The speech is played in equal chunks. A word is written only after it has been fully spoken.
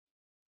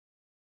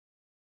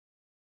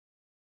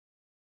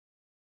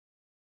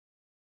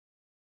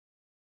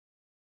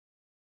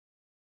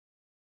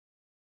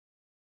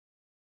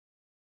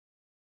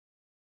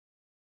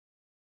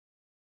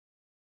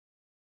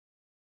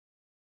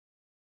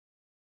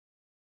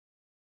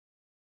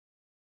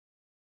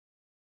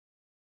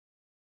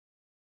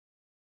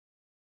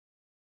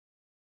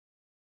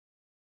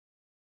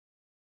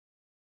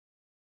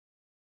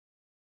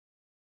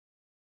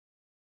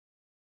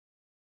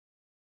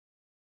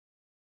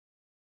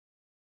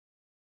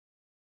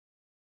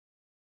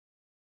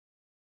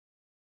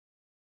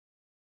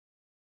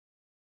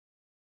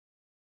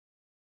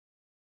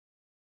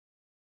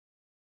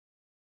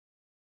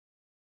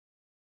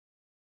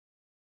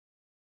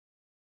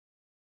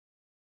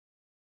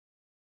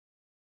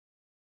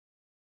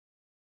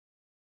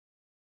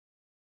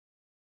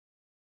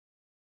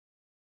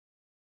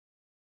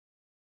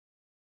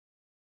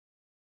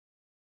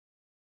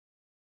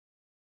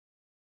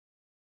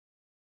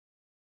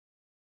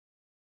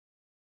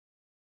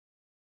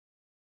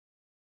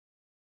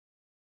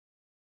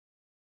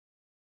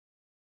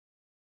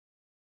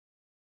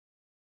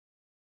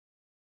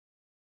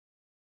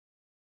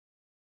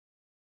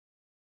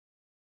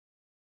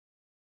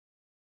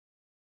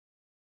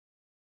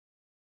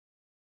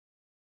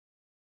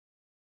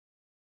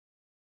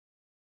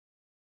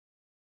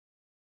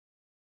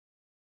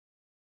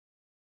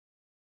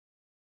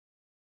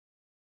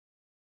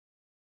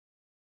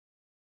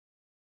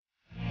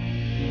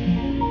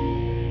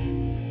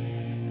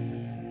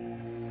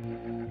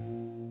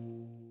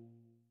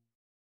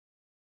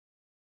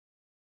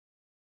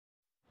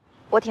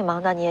我挺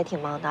忙的，你也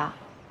挺忙的，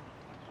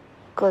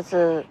各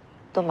自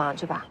都忙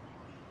去吧。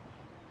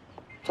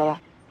走了。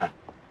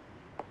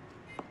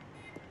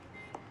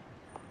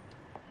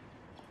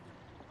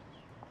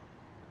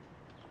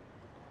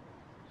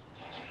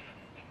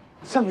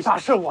这么大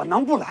事我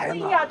能不来吗？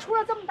对呀，出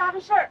了这么大的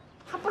事儿，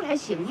他不来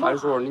行吗？韩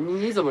叔，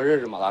你怎么认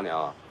识马大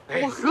娘？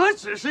我何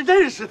止是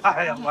认识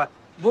他呀，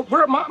不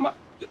是妈，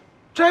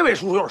这位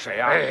叔叔又是谁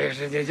呀？哎，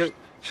这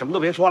什么都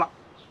别说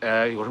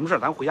了，有什么事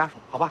咱回家说，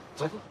好吧？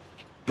走。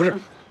不是，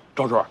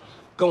周叔，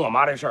跟我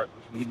妈这事儿，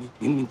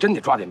你真得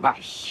抓紧办。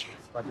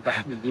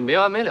你没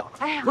完没了。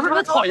哎呀，不是，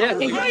那讨厌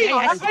你！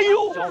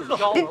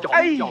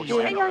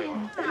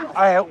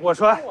哎，我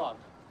说，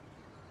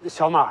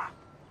小马，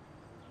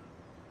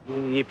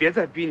你别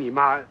再逼你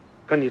妈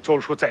跟你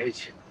周叔在一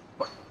起。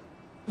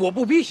我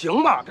不逼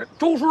行吗？这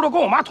周叔都跟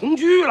我妈同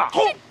居了。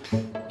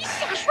你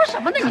瞎说什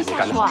么呢？你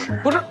瞎说。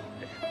不是，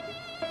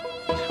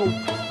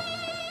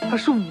他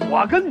是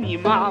我跟你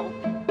妈。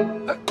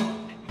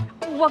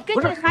我跟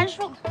你韩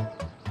叔，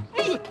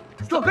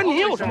这跟你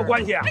有什么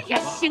关系啊？哎呀，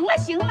行了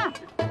行了，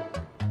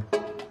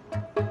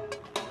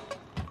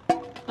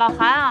老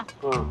韩啊，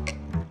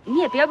你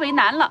也别为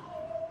难了，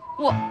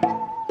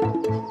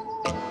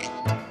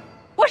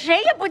我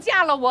谁也不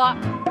嫁了，我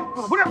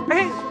不是，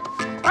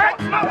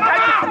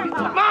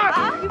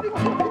妈，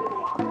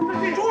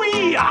注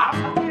意呀！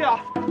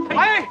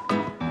哎，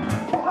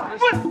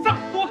问这么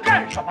多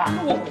干什么？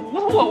我糊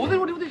涂啊，我得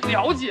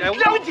了解，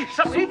了解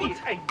什么？你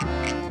才。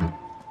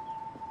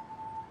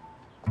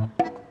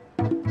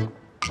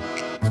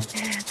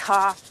头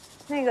儿，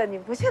那个你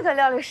不去跟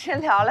廖律师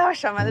聊聊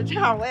什么的，这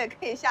样我也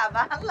可以下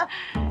班了。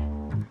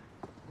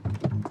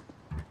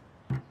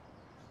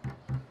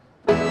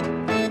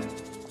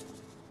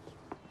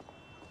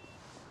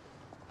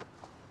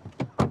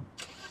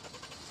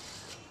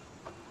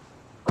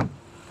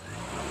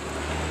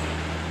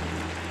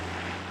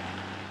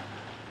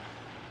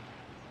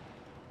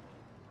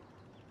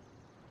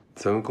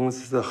咱们公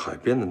司在海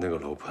边的那个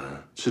楼盘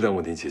质量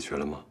问题解决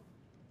了吗？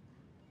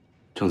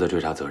正在追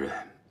查责任。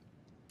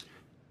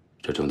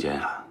这中间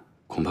啊，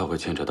恐怕会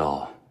牵扯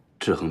到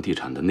志恒地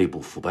产的内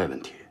部腐败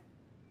问题。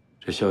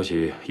这消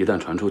息一旦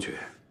传出去，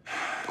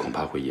恐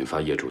怕会引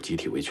发业主集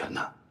体维权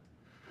呐。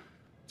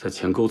在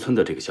前沟村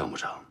的这个项目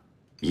上，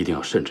一定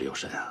要慎之又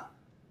慎啊。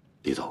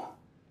李总，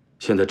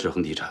现在志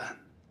恒地产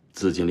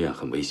资金链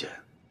很危险，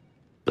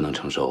不能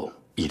承受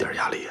一点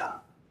压力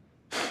啊。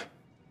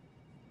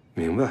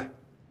明白。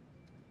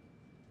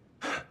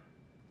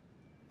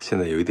现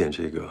在有一点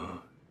这个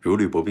如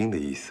履薄冰的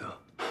意思啊。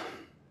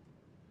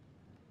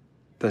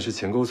但是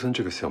前沟村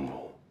这个项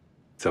目，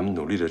咱们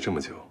努力了这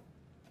么久，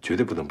绝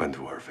对不能半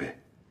途而废。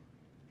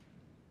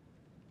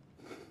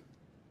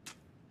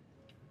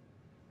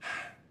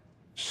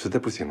实在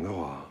不行的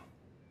话，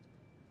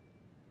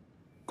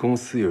公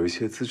司有一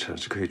些资产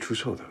是可以出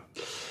售的。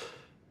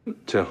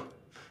这样，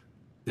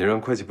你让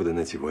会计部的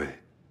那几位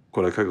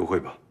过来开个会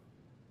吧。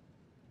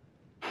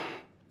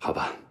好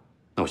吧，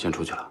那我先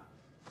出去了。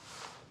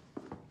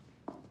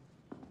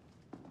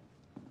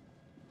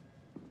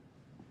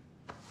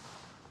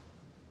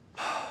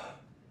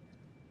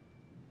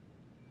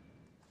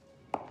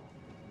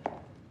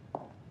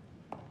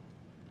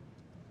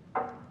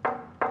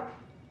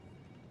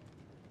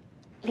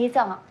李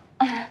总，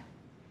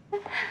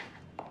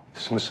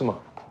什么事吗？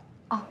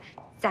哦，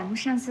咱们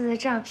上次的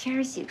照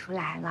片洗出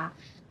来了，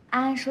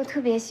安安说特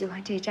别喜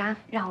欢这张，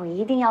让我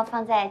一定要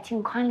放在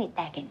镜框里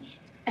带给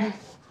您。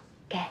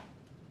给。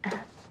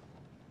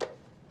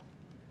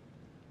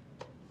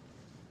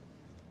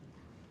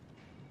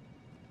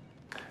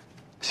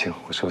行，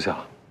我收下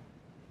了。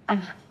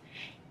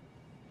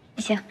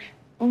行，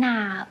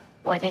那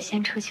我就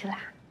先出去了。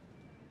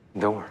你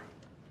等会儿。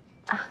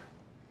啊。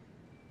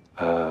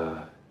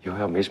以后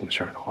要没什么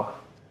事儿的话，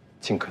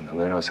尽可能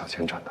的让小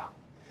钱转达。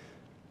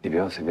你不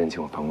要随便进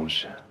我办公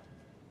室，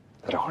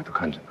大家伙儿都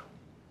看着呢。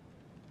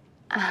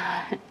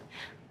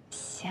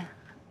行，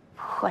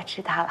我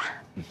知道了。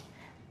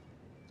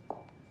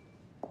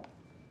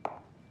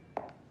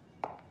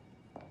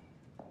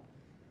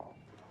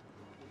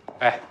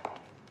哎，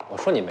我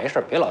说你没事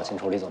别老进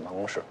出李总办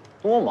公室，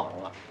多忙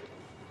啊！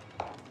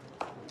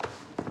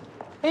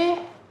哎。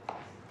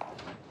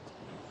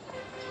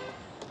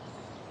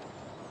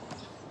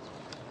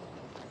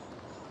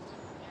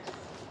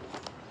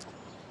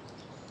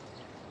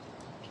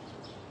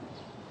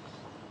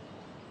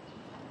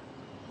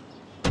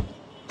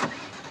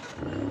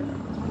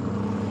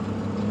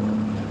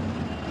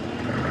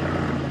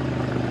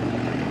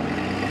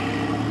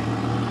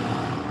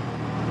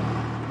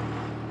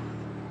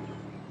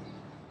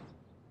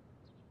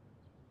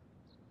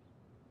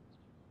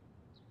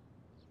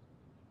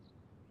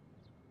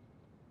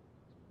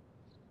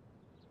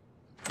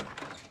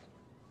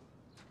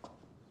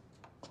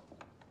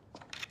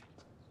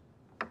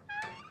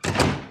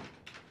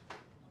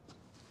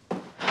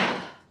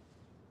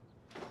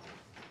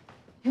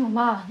哎呦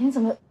妈，你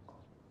怎么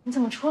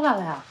出来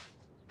了呀？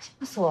吓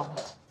死我了！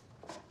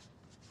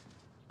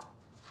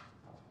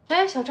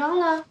哎，小张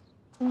呢？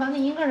怎么把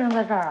你一个人扔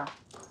在这儿啊？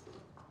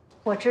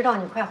我知道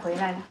你快回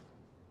来了，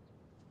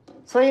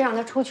所以让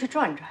他出去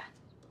转转。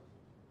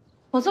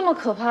我这么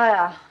可怕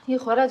呀？一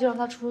回来就让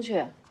他出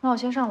去，那我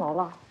先上楼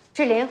了。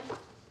志玲，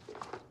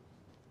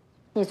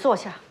你坐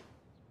下。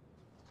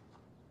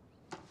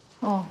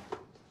哦，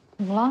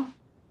怎么了？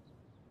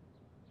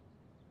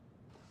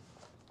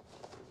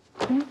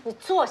你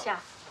坐下。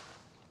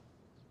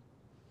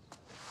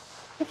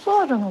不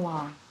坐着呢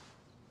吗？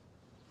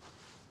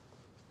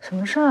什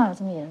么事儿啊？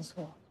这么严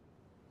肃？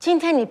今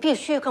天你必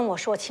须跟我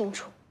说清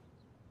楚，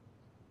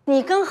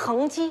你跟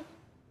恒基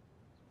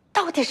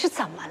到底是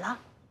怎么了？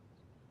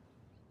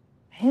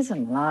没怎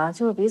么了，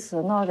就是彼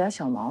此闹了点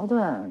小矛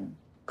盾，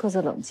各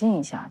自冷静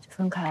一下就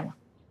分开了。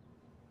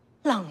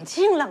冷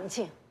静冷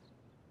静，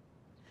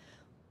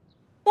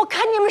我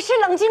看你们是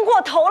冷静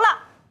过头了。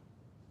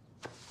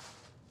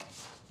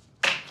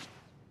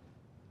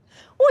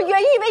我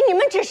原以为你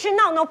们只是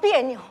闹闹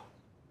别扭，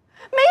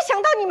没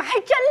想到你们还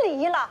真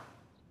离了。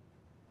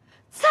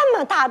这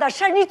么大的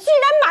事儿，你居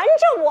然瞒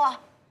着我！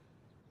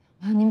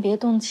妈，您别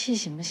动气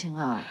行不行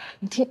啊？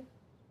你听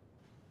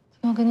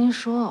我跟您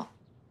说，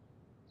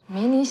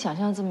没您想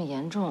象这么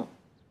严重。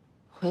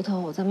回头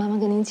我再慢慢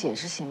跟您解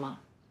释，行吗？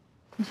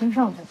你先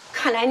上去。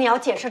看来你要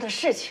解释的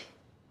事情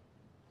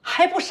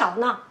还不少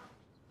呢。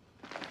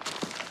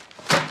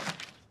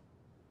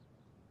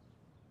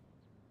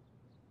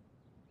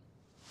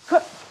不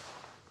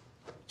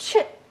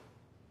是，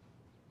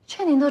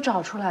这您都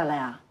找出来了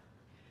呀？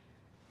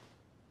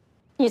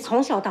你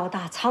从小到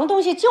大藏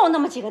东西就那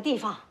么几个地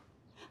方，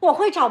我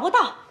会找不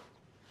到。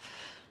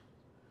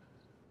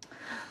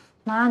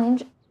妈，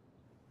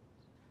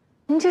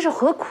您这是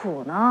何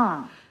苦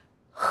呢？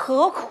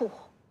何苦？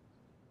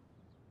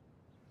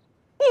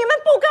你们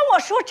不跟我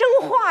说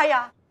真话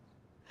呀！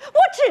我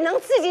只能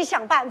自己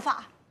想办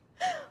法。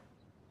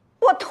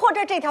我拖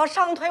着这条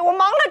伤腿，我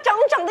忙了整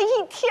整的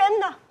一天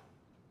呢。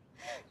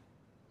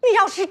你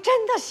要是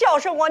真的孝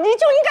顺我，你就应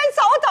该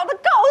早早的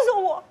告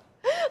诉我，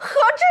何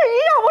至于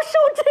让我受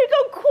这个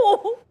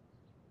苦？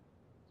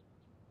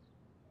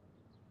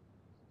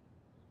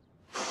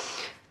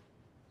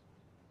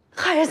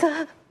孩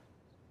子，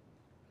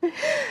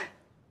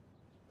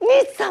你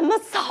怎么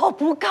早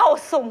不告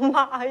诉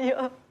妈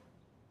呀？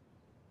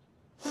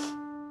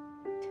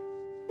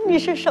你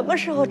是什么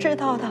时候知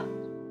道的？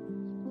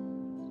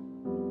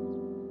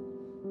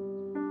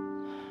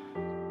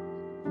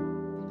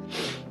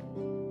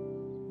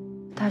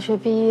大学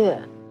毕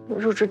业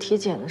入职体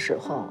检的时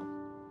候，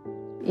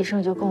医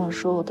生就跟我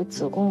说我的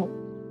子宫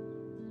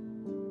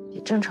比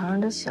正常人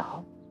的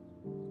小，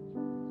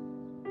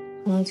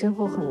可能今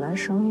后很难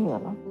生育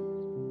了。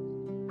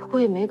不过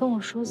也没跟我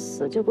说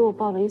死，就给我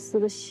抱了一丝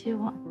的希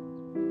望，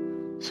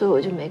所以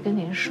我就没跟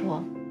您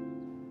说。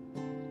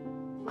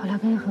后来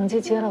跟恒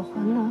基结了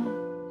婚呢，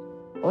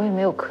我也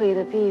没有刻意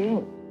的避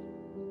孕，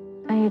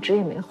但一直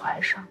也没怀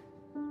上，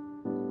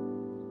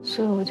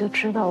所以我就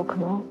知道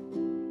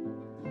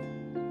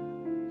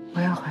我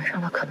要怀上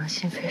的可能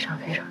性非常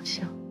非常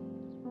小。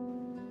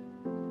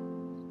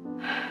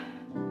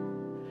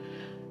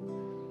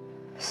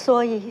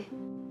所以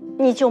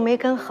你就没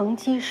跟恒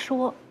基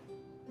说？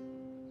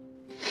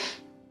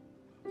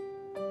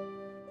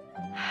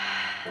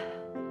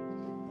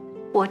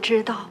我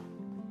知道，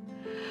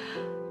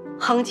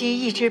恒基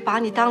一直把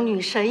你当女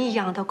神一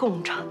样的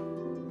供着，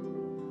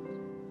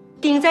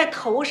顶在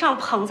头上，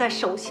捧在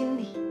手心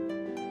里。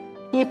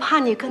你怕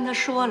你跟他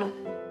说了，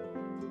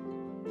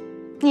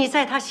你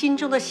在他心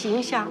中的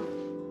形象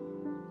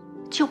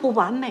就不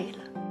完美了。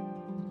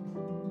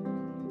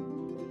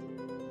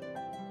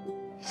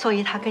所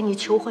以他跟你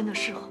求婚的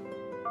时候，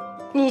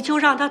你就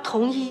让他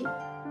同意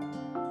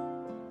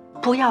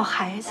不要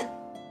孩子。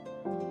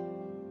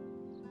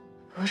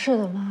不是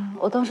的，妈，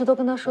我当时都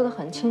跟他说得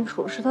很清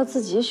楚，是他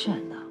自己选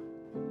的。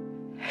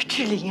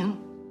志玲，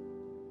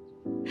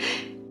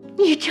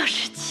你这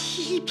是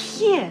欺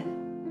骗。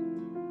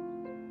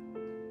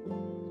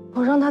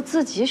我让他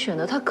自己选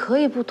的，他可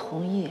以不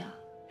同意啊。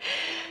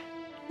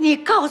你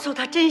告诉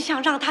他真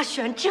相，让他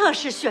选，这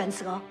是选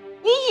择；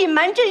你隐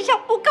瞒真相，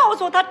不告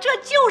诉他，这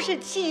就是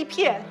欺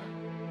骗。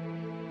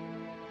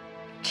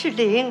志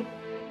玲，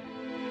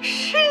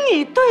是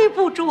你对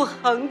不住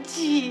恒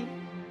基。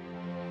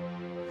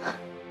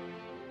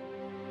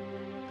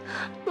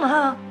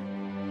妈，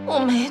我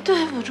没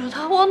对不住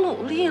他，我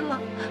努力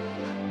了，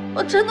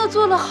我真的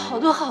做了好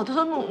多好多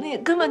的努力，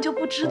根本就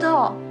不知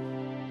道。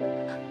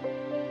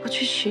我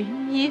去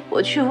寻医，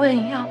我去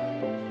问药，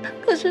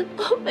可是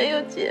都没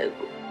有结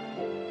果。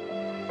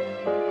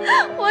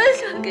我也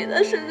想给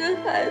他生个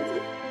孩子，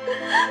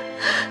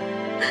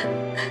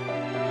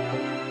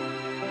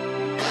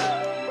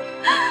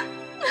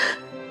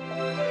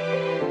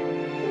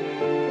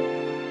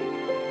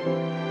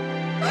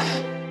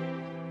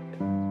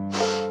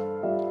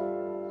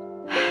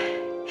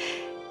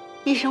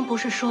医生不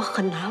是说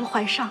很难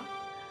怀上，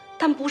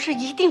但不是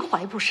一定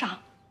怀不上，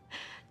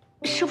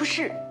是不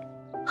是？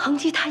恒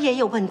基他也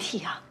有问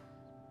题啊？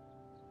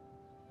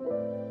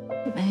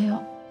没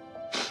有，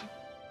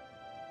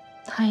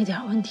他一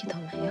点问题都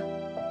没有。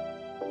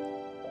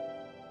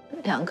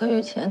2个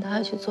月前他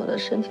还去做了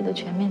身体的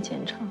全面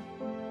检查。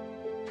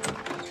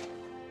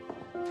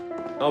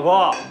老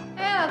婆，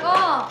哎，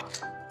老公，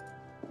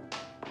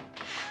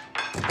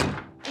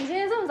你今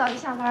天这么早就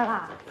下班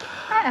了？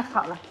太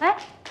好了，来，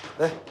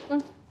哎，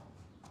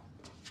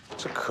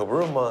这可不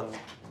是吗？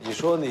你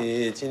说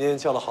你今天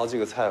叫了好几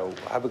个菜，我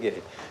还不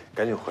给，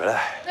赶紧回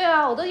来。对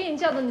啊，我都给你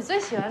叫的你最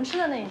喜欢吃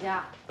的那一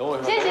家。等我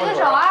一会儿，先洗个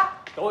手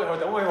啊。等我一会儿，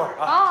等我一会儿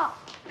啊。啊。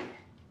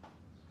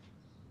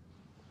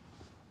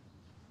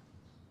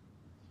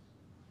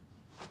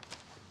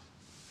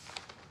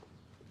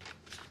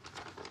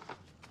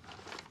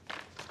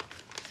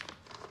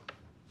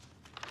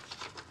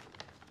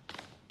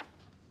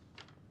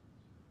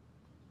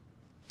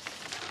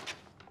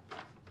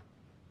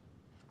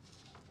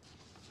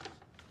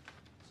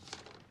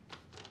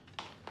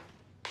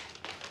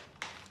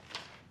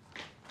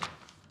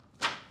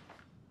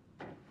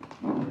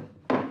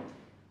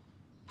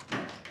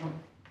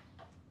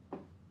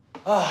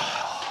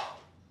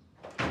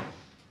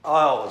哎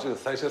呀，我这个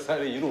塞车塞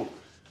了一路，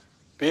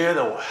憋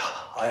得我呀，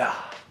哎呀，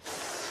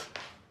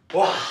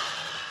哇！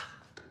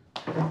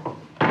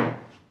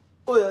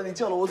哎呀，你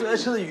叫了我最爱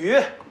吃的鱼，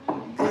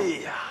哎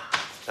呀，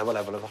来吧，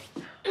来吧，来吧。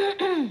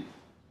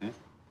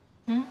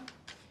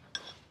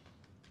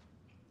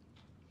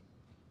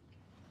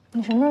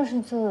你什么时候去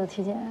做的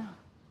体检啊？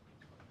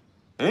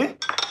哎，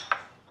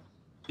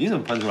你怎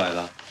么翻出来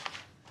的？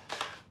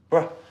不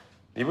是，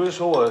你不是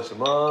说我什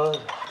么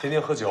天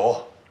天喝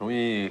酒，容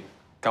易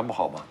肝不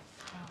好吗？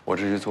我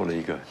这是做了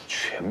一个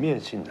全面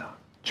性的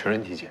全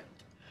人体检，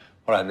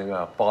后来那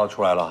个报告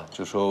出来了，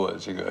就说我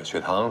这个血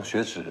糖、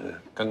血脂、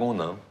肝功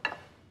能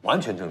完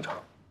全正常，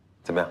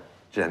怎么样？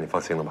这样你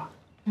放心了吧？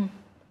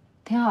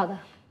挺好的。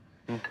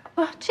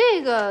不，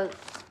这个，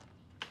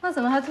那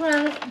怎么还突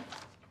然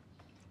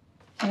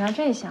检查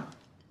这项？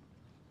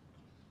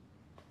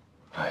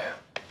哎呀，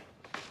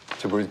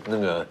这不是那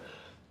个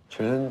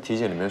全身体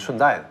检里面顺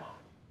带的吗？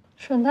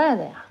顺带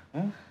的呀。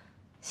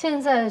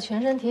现在全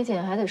身体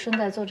检还得顺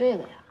带做这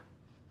个呀。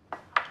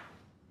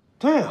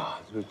对啊，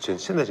就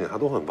现在检查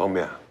都很方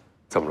便，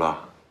怎么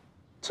了？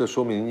这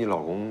说明你老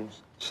公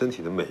身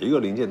体的每一个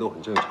零件都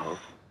很正常，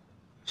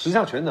十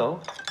项全能，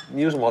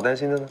你有什么好担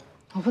心的呢？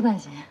我不担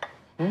心。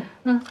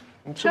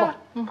你吃吧。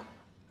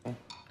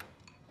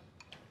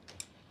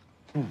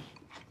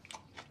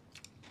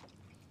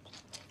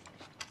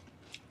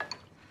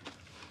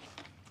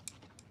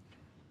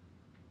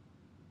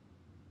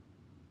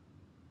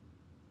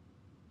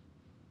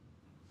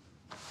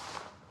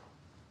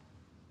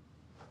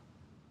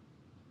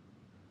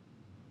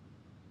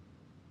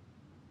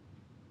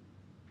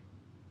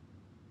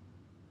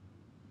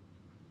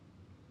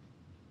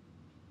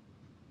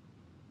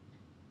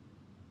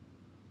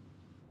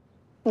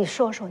你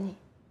说说你，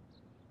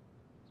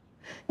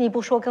你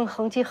不说跟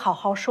恒基好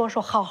好说说，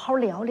好好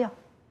聊聊，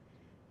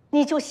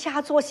你就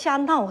瞎作瞎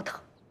闹腾。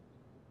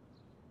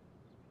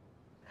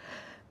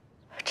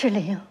志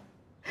玲，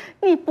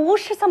你不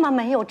是这么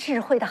没有智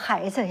慧的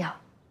孩子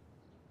呀。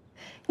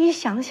你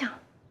想想，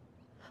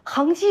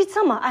恒基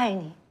这么爱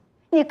你，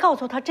你告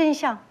诉他真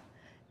相，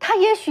他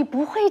也许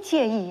不会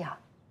介意呀。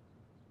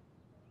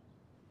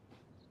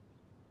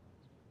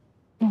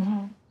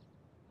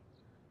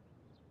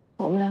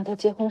我们俩都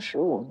结婚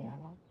15年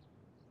了，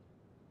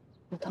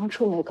我当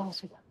初没告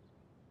诉他，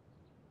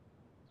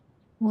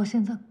我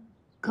现在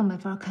更没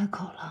法开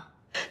口了。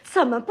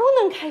怎么不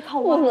能开口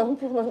啊？不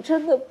能，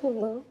真的不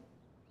能。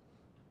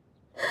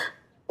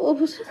我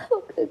不知道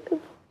该跟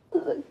他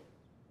怎么，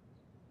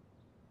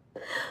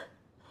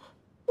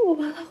我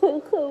怕他会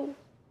恨我，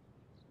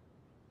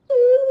恨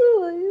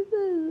我一辈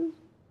子。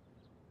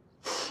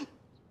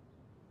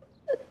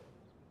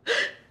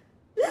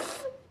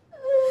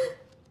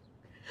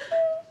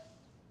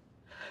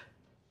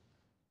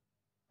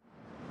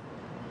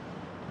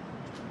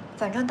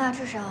反正大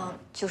致上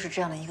就是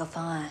这样的一个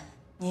方案，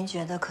您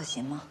觉得可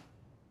行吗？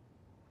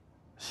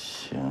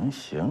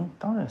行，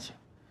当然行，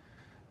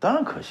当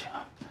然可行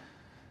啊。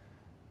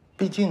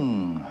毕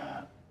竟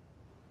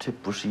这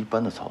不是一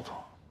般的操作，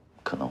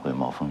可能会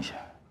冒风险。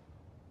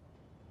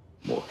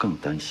我更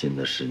担心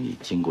的是，你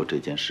经过这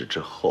件事之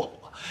后，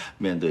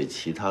面对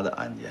其他的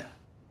案件，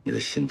你的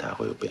心态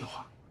会有变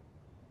化。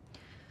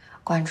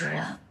关主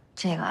任，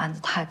这个案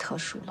子太特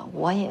殊了，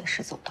我也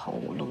是走投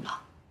无路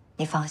了。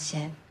你放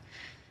心，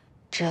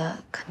这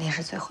肯定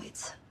是最后一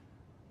次。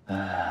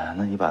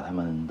那你把他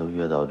们都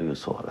约到律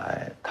所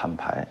来摊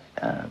牌，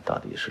到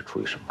底是出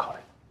于什么考虑？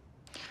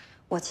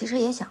我其实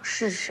也想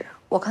试试，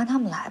我看他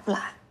们来不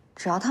来。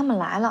只要他们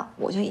来了，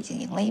我就已经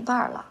赢了一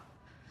半了。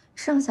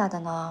剩下的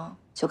呢，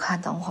就看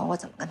等会儿我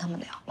怎么跟他们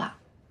聊了。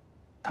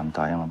他们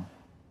答应了吗？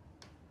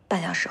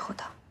半小时后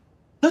到。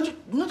那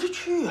就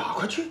去啊！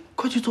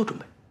快去做准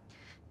备。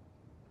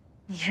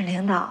你是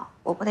领导，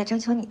我不得征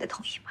求你的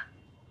同意吗？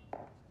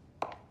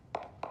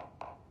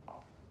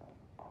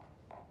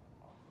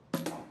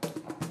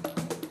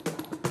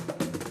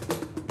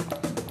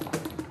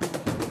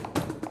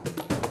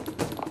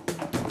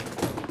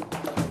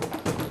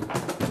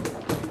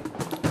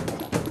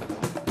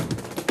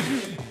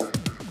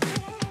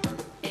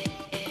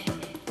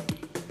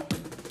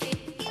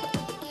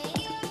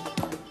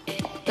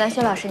蓝雪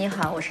老师你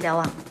好，我是廖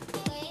望。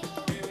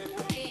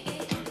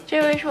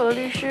这位是我的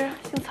律师，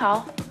姓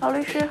曹，曹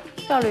律师，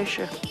廖律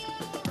师。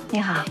你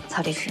好，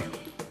曹律师。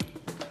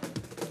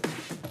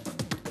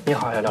你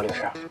好呀，廖律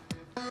师。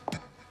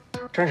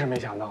真是没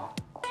想到，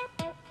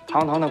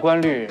堂堂的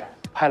官律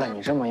派了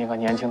你这么一个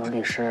年轻的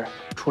律师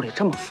处理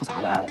这么复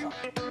杂的案子，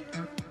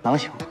能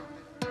行吗？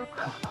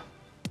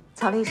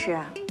曹律师，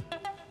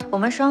我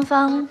们双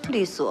方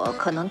律所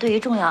可能对于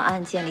重要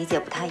案件理解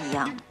不太一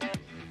样。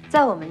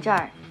在我们这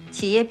儿，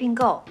企业并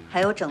购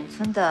还有整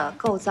村的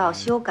构造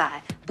修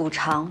改、补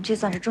偿，这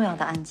算是重要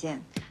的案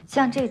件。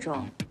像这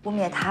种污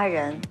蔑他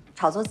人、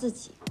炒作自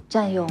己、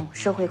占用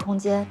社会空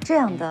间这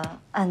样的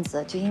案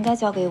子，就应该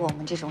交给我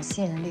们这种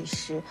新人律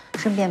师，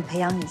顺便培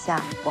养一下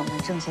我们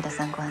正确的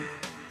三观。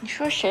你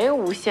说谁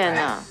诬陷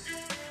呢？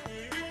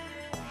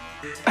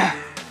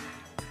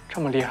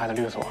这么厉害的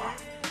律所，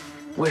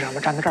为什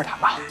么站在这儿谈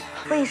吧？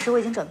会议室我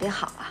已经准备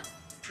好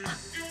了，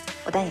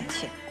我带你们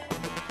去。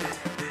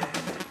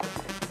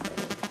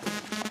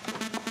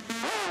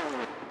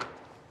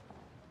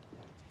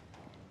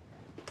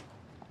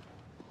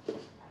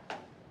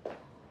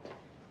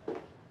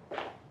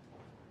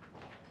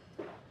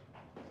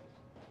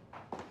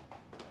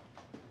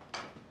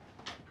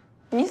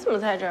你怎么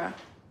在这儿？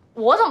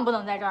我怎么不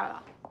能在这儿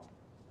了？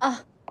啊，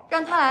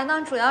让他来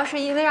呢，主要是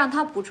因为让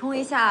他补充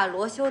一下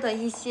罗修的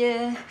一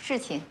些事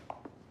情。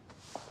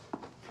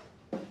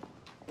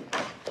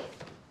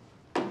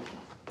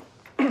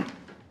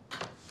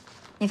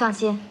你放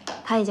心，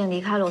他已经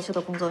离开罗修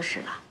的工作室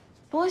了。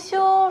罗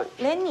修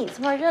连你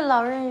这么任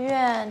劳任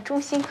怨、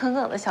忠心耿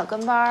耿的小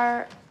跟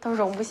班都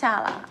容不下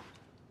了，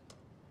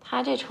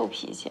他这臭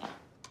脾气，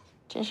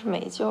真是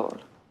没救了。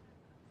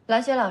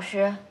蓝雪老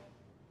师。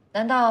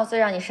难道最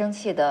让你生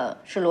气的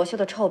是罗修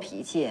的臭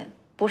脾气，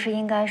不是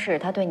应该是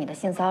他对你的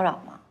性骚扰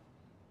吗？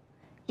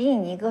以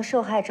你一个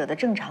受害者的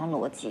正常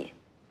逻辑，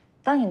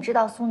当你知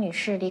道苏女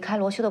士离开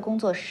罗修的工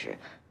作时，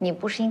你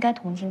不是应该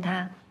同情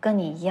她，跟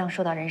你一样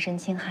受到人身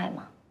侵害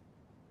吗？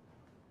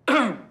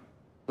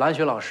蓝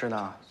雪老师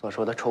呢所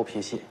说的臭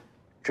脾气，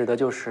指的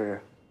就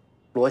是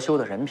罗修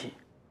的人品。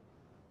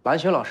蓝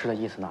雪老师的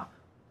意思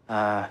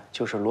呢，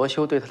就是罗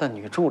修对他的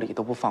女助理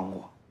都不放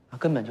过，那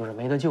根本就是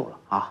没得救了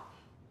啊。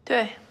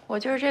对，我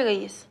就是这个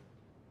意思。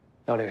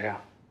廖律师，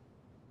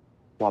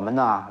我们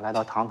呢来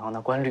到堂堂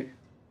的官律，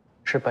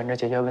是本着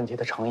解决问题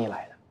的诚意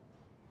来的，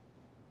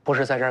不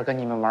是在这儿跟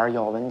你们玩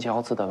咬文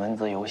嚼字的文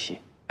字游戏。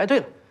哎，对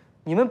了，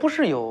你们不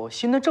是有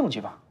新的证据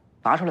吧？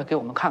拿出来给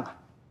我们看看，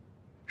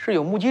是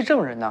有目击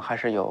证人呢，还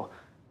是有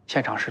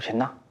现场视频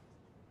呢？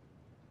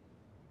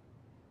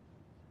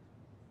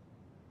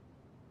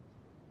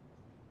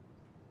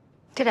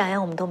这2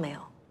样我们都没有。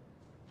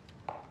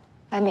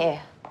白米，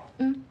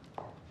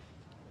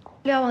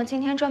廖望今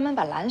天专门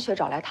把蓝雪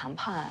找来谈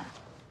判，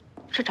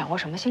是掌握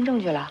什么新证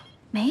据了？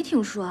没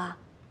听说啊。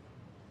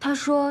他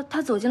说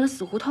他走进了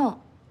死胡同，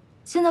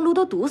现在路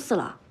都堵死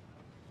了。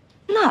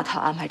那他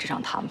安排这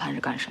场谈判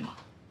是干什么？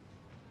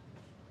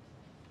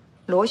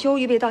罗修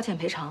预备道歉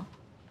赔偿？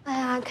哎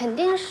呀，肯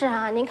定是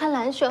啊！您看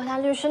蓝雪和他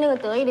律师那个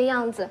得意的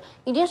样子，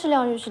一定是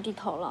廖律师低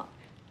头了。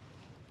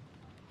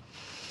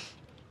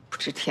不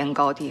知天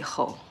高地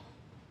厚，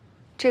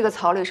这个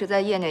曹律师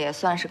在业内也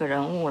算是个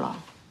人物了。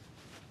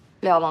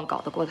廖望搞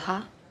得过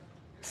他？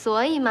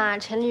所以嘛，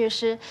陈律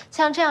师，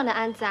像这样的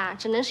案子啊，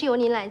只能是由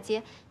您来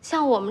接。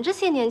像我们这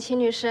些年轻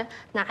律师，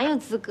哪有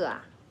资格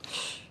啊？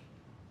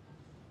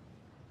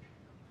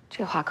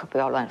这话可不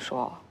要乱说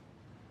哦。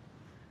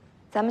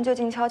咱们就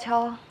静悄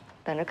悄，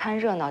等着看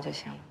热闹就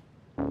行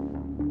了。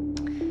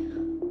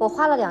我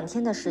花了2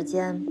天的时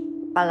间，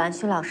把蓝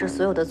雪老师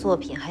所有的作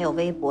品还有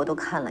微博都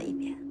看了一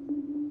遍。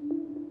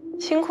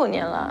辛苦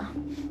您了，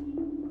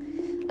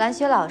蓝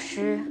雪老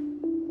师。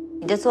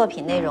你的作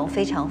品内容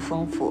非常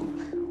丰富，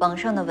网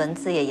上的文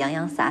字也洋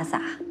洋洒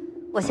洒。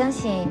我相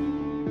信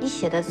你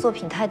写的作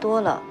品太多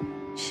了，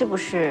是不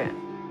是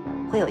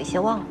会有一些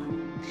忘了？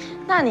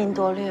那您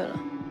多虑了。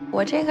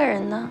我这个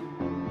人呢，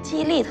记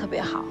忆力特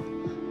别好，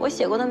我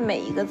写过的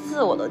每一个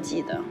字我都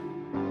记得。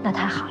那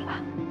太好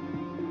了。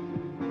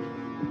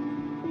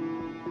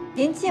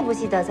您记不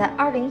记得在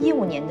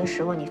2015年的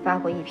时候，你发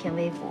过一篇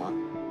微博？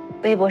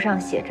微博上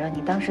写着，你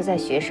当时在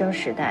学生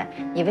时代，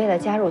你为了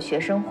加入学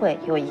生会，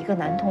有一个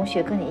男同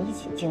学跟你一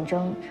起竞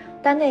争，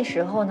但那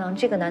时候呢，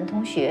这个男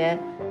同学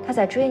他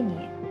在追你，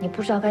你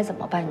不知道该怎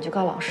么办，你就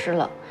告老师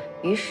了。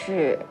于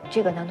是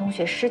这个男同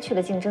学失去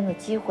了竞争的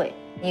机会，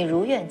你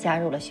如愿加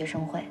入了学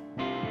生会。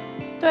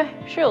对，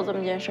是有这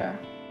么件事儿，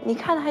你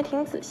看的还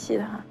挺仔细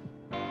的哈。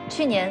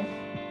去年，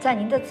在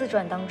您的自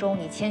传当中，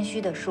你谦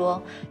虚地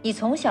说，你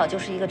从小就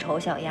是一个丑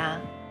小鸭。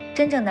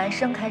真正男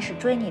生开始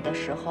追你的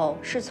时候，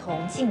是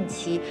从近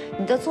期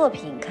你的作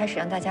品开始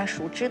让大家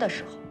熟知的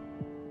时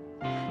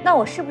候。那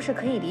我是不是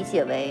可以理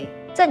解为，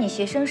在你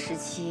学生时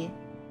期，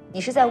你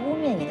是在污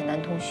蔑你的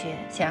男同学，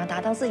想要达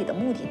到自己的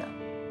目的呢？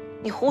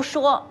你胡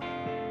说，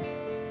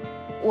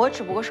我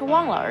只不过是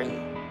忘了而已。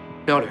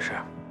廖律师，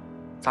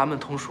咱们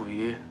同属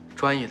于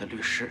专业的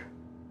律师，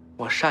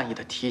我善意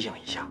的提醒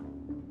一下，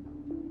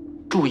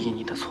注意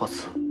你的措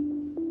辞。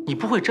你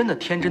不会真的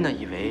天真的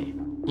以为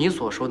你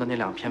所说的那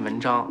2篇文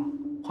章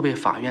会被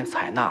法院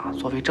采纳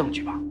作为证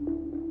据吧？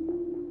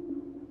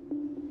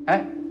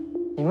哎，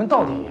你们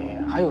到底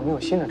还有没有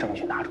新的证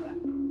据拿出来？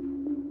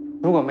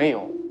如果没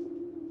有，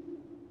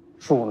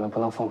恕我们不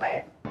能奉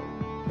陪。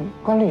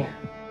官律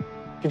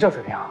就这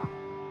水平啊？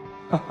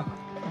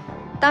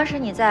当时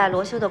你在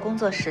罗修的工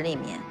作室里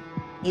面，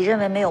你认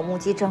为没有目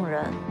击证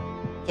人，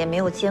也没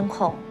有监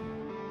控，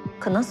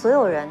可能所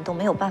有人都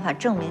没有办法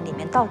证明里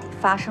面到底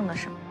发生了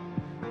什么。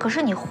可是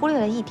你忽略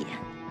了一点，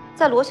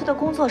在罗修的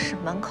工作室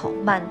门口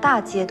满大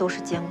街都是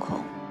监控。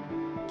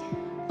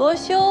罗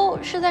修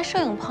是在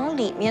摄影棚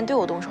里面对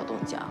我动手动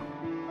脚，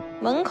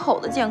门口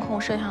的监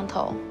控摄像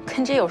头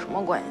跟这有什么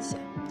关系？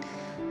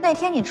那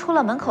天你出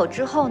了门口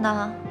之后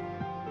呢？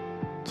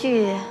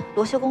据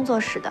罗修工作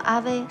室的阿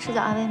威，是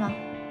叫阿威吗？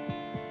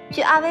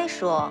据阿威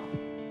说，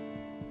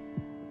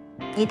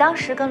你当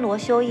时跟罗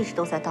修一直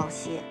都在道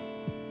谢，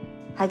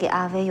还给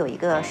阿威有一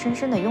个深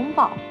深的拥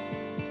抱。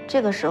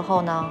这个时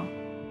候呢，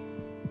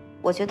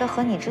我觉得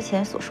和你之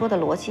前所说的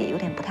逻辑有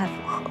点不太符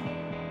合。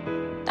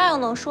那又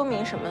能说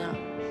明什么呢？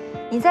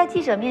你在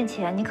记者面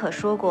前，你可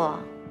说过，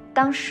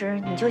当时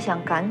你就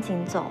想赶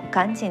紧走，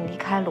赶紧离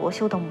开罗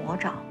修的魔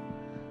爪。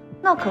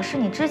那可是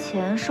你之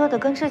前说的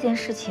跟这件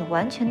事情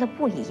完全的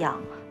不一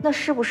样，那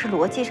是不是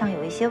逻辑上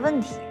有一些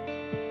问题？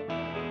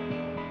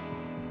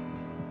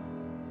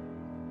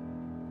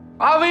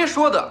阿威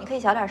说的，你可以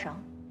小点声。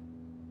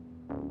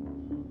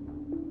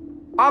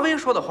阿威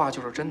说的话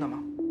就是真的吗？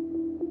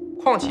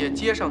况且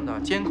街上的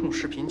监控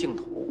视频镜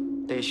头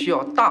得需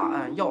要大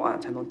案要案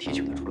才能提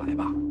取得出来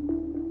吧，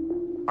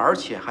而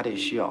且还得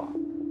需要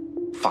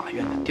法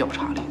院的调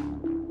查令。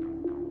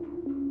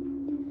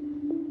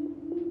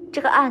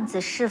这个案子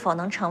是否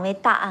能成为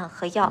大案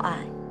和要案，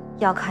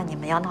要看你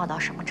们要闹到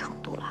什么程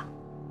度了。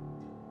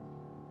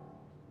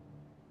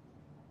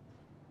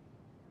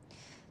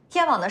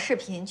天网的视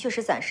频确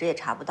实暂时也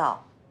查不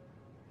到，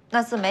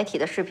那自媒体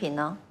的视频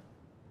呢？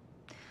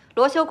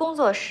罗修工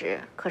作室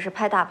可是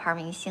拍大牌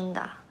明星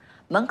的，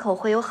门口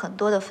会有很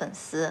多的粉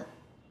丝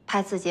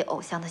拍自己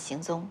偶像的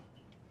行踪。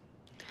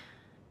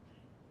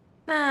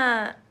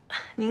那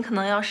您可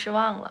能要失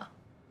望了，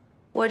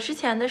我之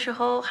前的时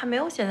候还没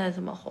有现在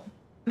这么红，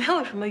没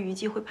有什么娱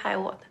记会拍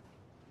我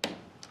的。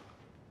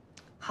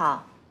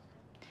好，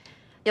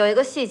有一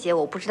个细节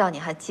我不知道你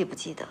还记不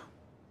记得，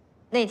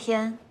那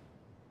天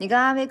你跟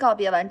阿威告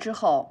别完之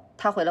后，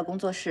他回了工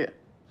作室，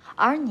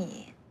而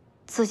你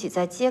自己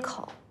在街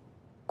口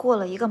过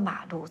了一个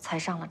马路才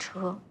上了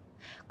车。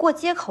过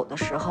街口的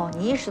时候，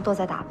你一直都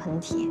在打喷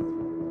嚏，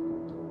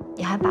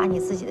你还把你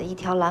自己的一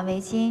条蓝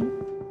围巾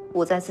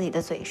捂在自己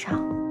的嘴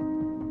上，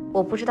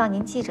我不知道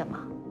您记着吗？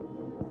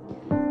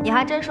你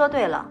还真说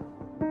对了，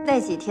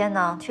那几天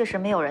呢，确实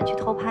没有人去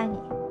偷拍你，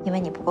因为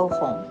你不够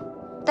红。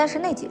但是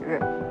那几日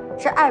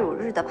是爱乳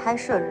日的拍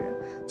摄日，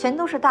全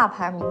都是大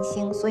牌明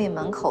星，所以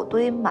门口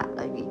堆满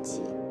了娱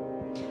记，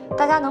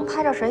大家能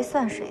拍着谁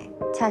算谁。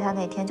恰恰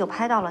那天就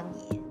拍到了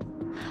你，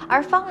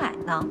而方矮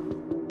呢，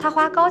他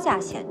花高价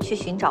钱去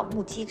寻找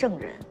目击证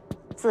人，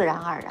自然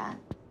而然，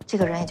这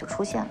个人也就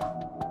出现了。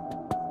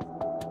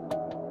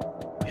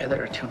别在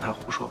这听他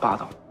胡说八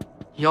道，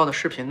你要的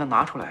视频呢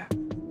拿出来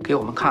给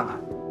我们看看，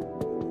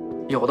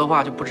有的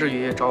话就不至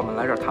于找我们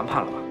来这儿谈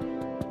判了吧。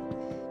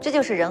这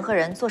就是人和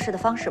人做事的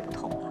方式不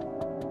同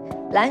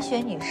了。蓝雪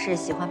女士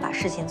喜欢把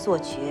事情做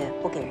绝，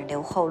不给人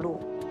留后路，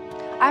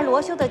而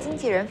罗修的经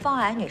纪人方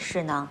矮女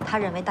士呢，她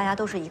认为大家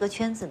都是一个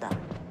圈子的，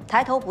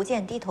抬头不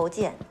见低头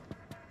见，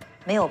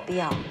没有必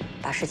要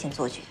把事情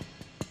做绝。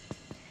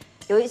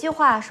有一句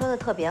话说的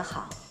特别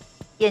好，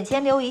眼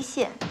前留一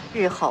线，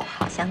日后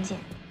好相见。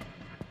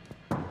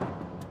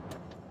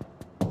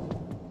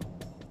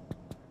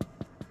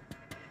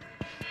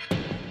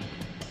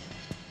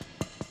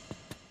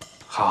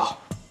好，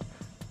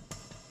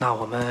那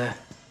我们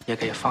也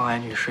给方矮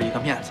女士一个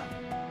面子。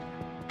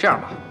这样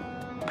吧，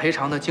赔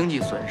偿的经济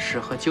损失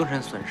和精神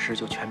损失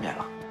就全免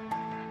了，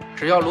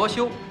只要罗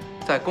修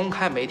在公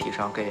开媒体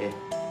上给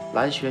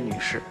蓝雪女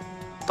士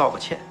道个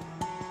歉，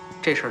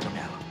这事儿就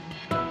免了。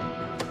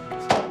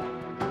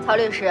曹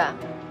律师，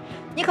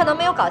你可能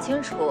没有搞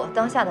清楚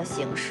当下的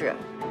形势。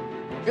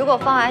如果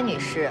方矮女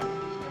士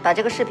把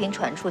这个视频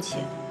传出去，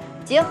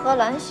结合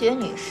蓝雪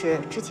女士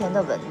之前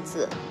的文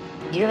字，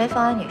你认为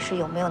方矮女士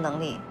有没有能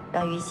力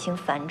让舆情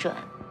反转？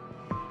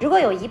如果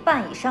有1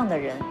半以上的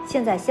人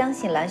现在相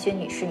信蓝雪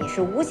女士你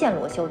是诬陷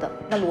罗修的，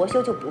那罗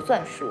修就不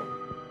算数，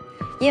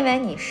因为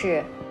你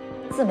是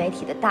自媒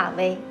体的大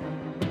V，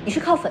 你是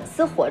靠粉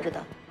丝活着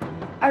的，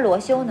而罗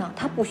修呢，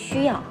他不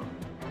需要。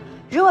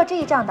如果这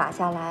一仗打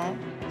下来，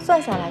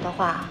算下来的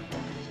话，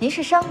您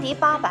是伤敌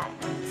800，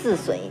自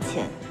损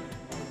1000。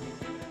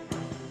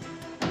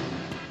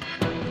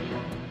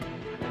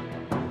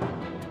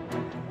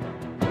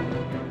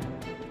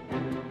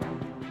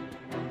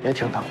别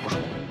听他胡说，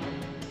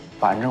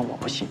反正我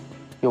不信。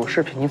有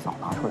视频你早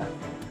拿出来。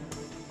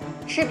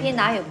视频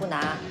拿与不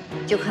拿，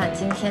就看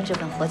今天这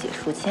份和解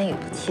书签与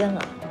不签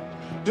了。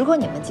如果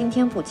你们今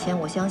天不签，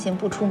我相信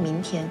不出明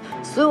天，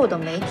所有的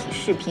媒体、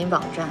视频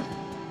网站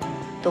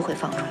都会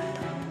放出来的。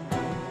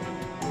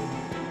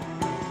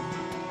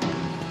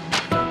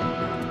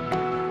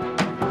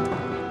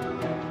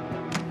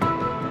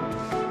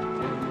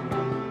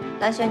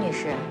蓝雪女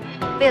士，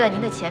为了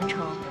您的前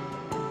程，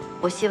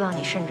我希望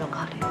你慎重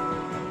考虑。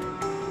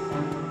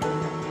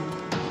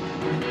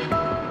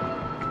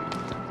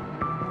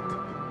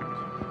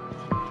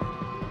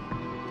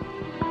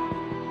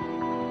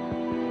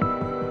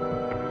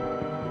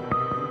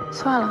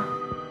算了，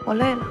我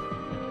累了，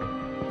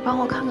你帮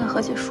我看看和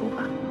解书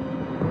吧。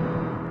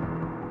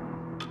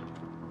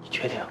你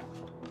确定？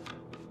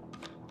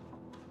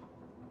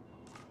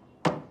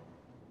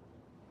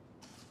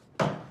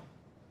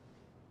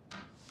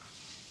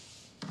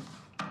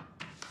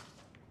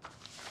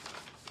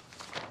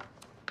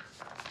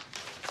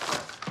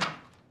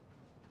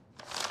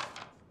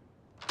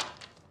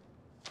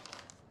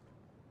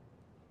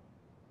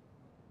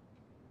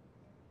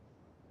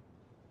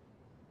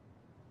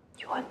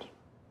有问题？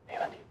没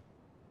问题。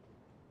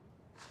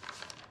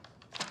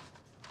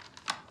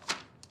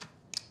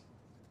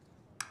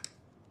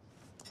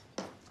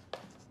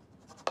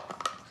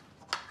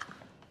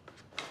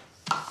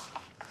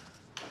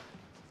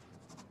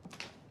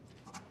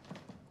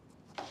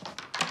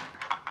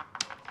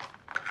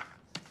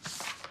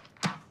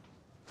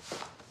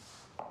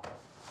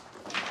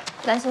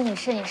蓝雪女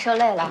士，你受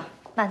累了，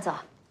慢走。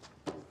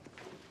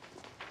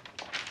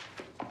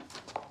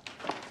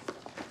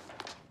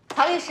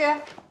曹律师。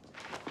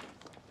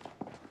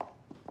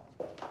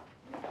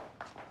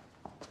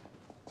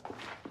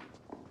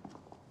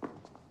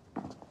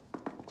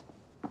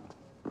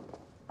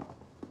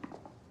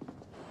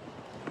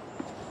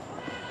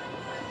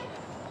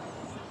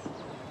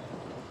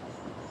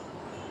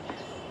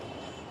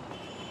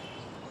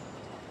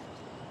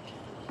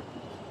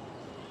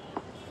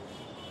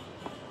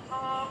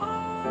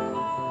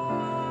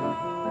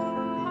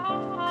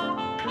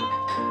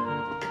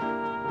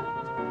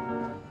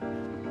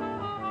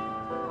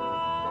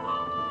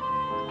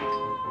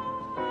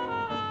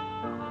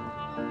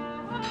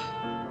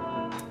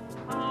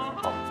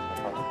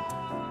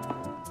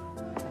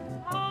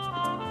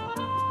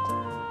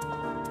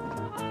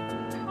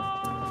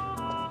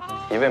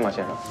一位吗，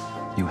先生？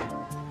一位。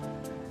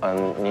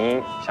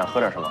您想喝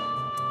点什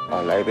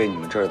么？来一杯你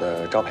们这儿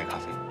的招牌咖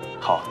啡。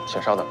好，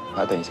请稍等。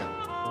等一下，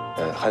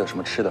还有什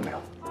么吃的没有？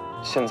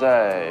现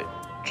在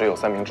只有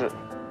三明治。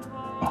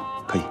哦，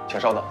可以，请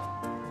稍等。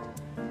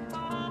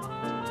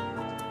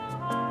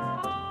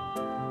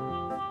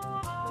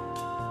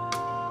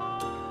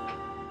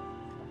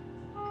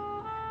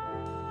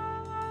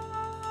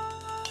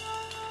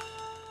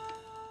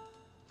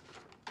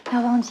大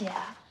汪姐，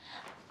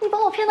你把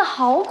我骗得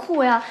好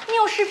苦呀！你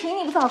有视频，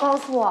你不早告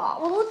诉我，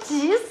我都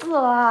急死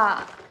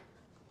了。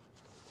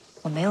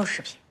我没有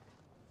视频。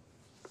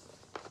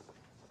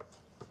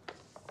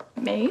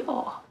没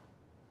有？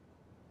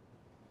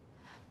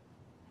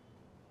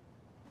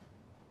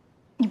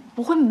你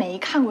不会没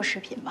看过视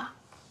频吧？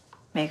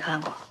没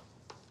看过。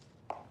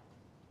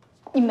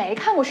你没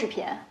看过视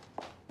频？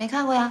没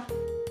看过呀。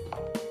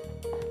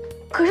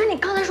可是你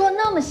刚才说的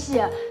那么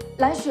细，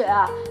蓝雪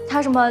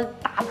她什么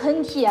打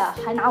喷嚏，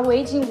还拿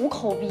围巾捂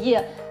口鼻，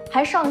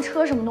还上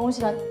车什么东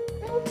西的，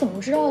那你怎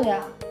么知道的呀？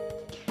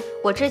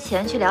我之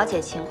前去了解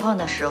情况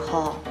的时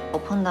候，我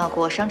碰到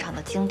过商场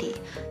的经理，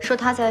说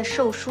他在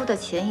售书的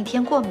前一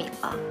天过敏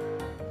了。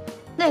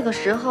那个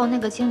时候，那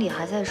个经理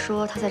还在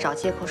说他在找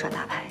借口耍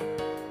大牌。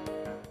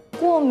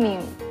过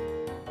敏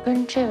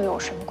跟这个有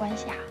什么关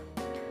系啊？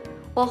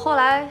我后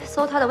来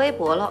搜他的微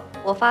博了，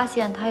我发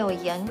现他有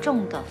严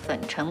重的粉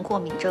尘过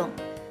敏症。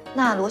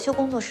那罗修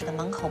工作室的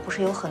门口不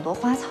是有很多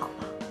花草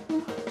吗？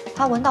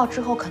他闻到之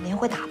后肯定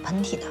会打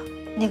喷嚏的。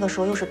那个时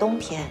候又是冬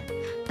天，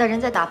那人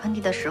在打喷嚏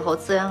的时候，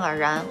自然而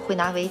然会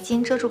拿围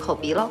巾遮住口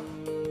鼻喽。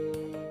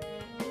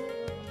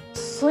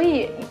所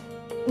以，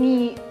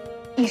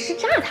你是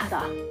炸他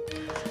的？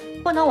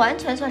不能完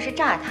全算是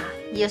炸他，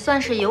也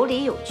算是有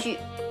理有据。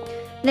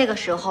那个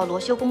时候，罗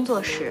修工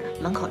作室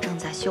门口正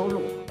在修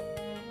路，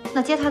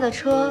那接他的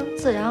车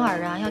自然而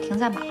然要停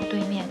在马路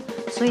对面，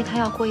所以他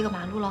要过一个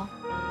马路喽。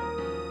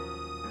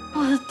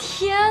我的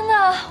天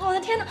哪！我的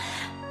天哪！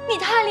你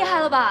太厉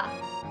害了吧！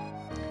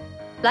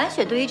蓝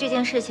雪对于这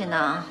件事情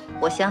呢，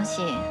我相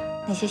信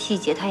那些细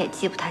节他也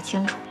记不太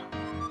清楚了，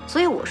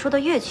所以我说的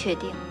越确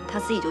定，他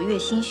自己就越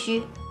心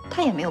虚，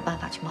他也没有办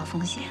法去冒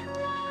风险。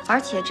而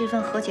且这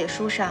份和解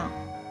书上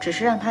只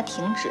是让他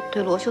停止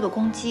对罗修的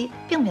攻击，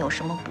并没有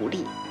什么不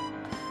利。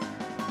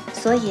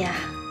所以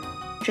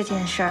这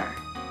件事儿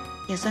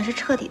也算是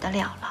彻底的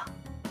了了。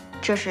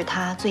这是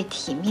他最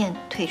体面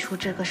退出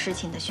这个事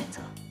情的选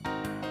择。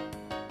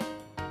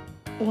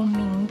我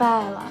明白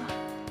了。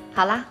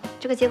好啦，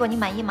这个结果你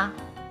满意吗？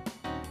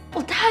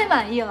我太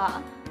满意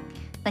了。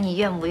那你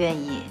愿不愿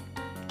意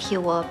替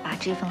我把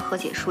这份和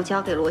解书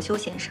交给罗修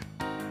先生？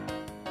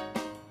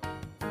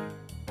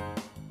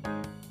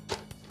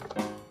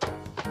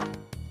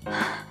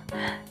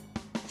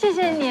谢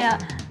谢你。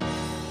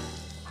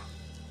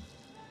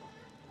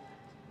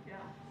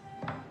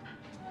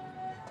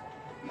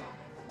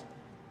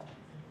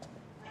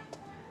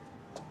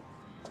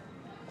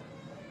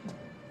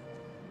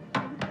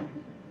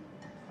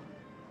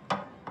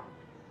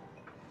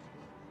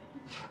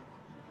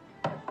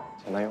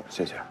简单用，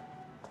谢谢。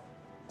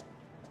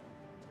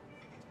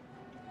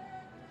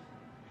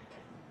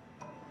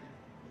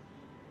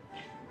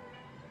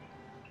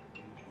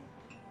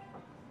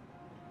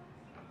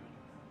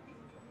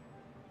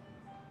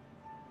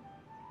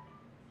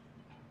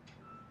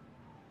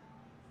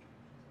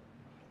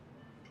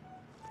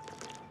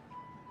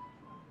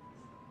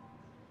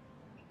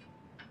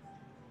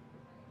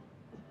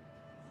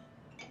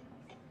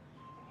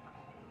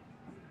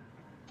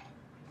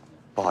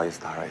不好意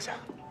思打扰一下，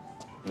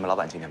你们老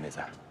板今天没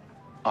在。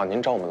啊，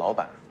您找我们老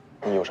板，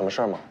你有什么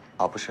事儿吗？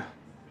啊，不是，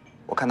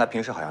我看他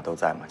平时好像都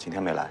在嘛，今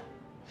天没来。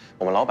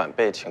我们老板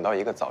被请到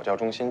一个早教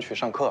中心去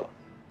上课了。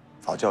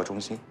早教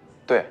中心？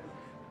对，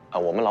啊，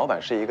我们老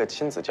板是一个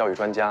亲子教育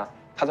专家，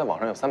他在网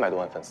上有300多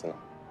万粉丝呢。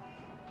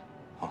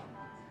哦，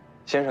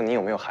先生，您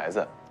有没有孩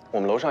子？我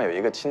们楼上有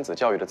一个亲子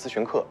教育的咨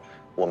询课，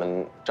我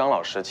们张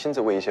老师亲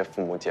自为一些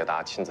父母解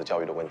答亲子教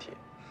育的问题，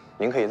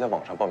您可以在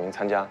网上报名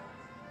参加。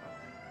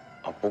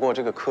啊，不过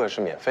这个课是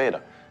免费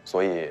的，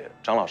所以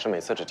张老师每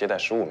次只接待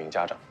15名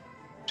家长，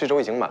这周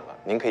已经满了，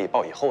您可以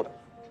报以后的。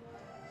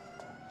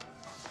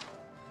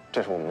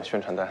这是我们的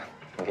宣传单，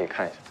您可以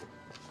看一下。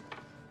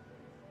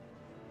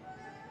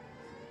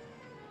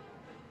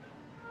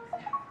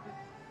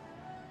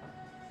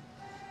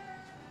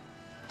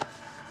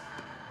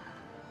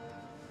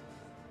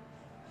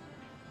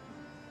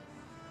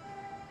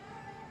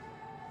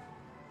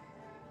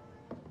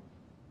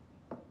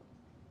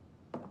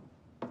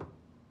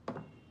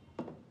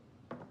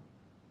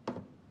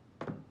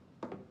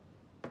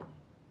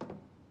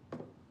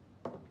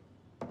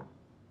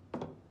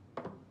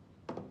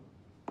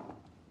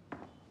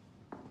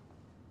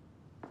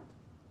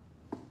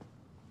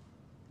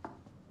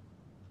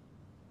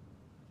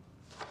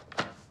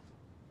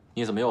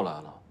你怎么又来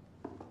了？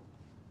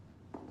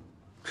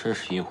真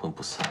是阴魂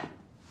不散。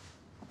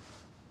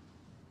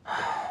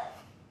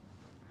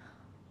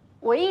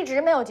我一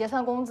直没有结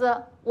算工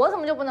资，我怎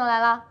么就不能来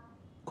了？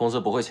工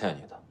资不会欠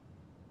你的。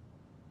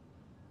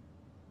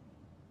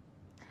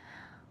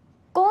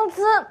工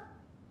资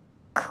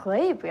可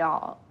以不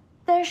要，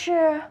但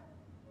是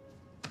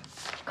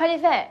快递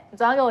费你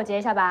总要给我结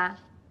一下吧？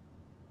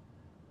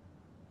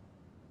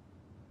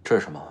这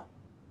是什么？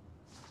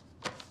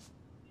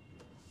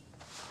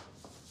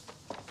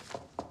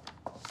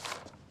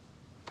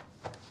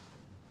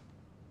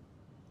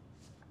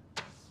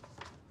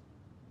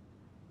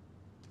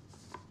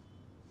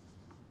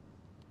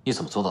你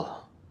怎么做到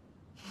的？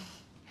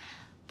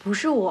不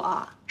是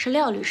我，是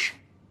廖律师。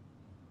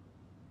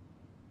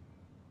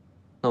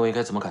那我应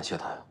该怎么感谢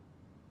他呀？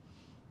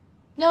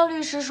廖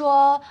律师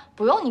说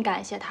不用你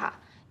感谢他，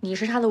你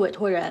是他的委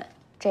托人，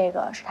这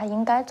个是他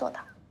应该做的。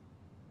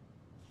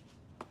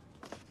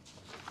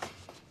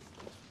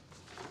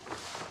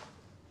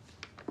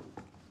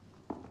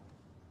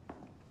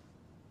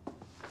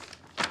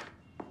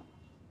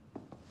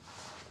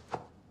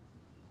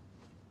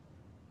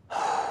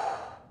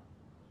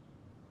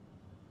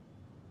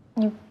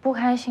你不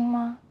开心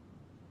吗？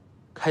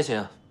开心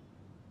啊，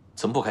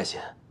怎么不开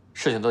心？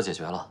事情都解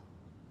决了。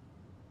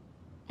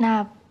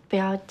那不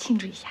要庆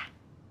祝一下？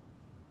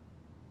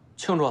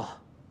庆祝啊，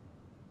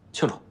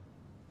庆祝！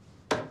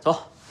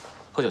走，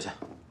喝酒去。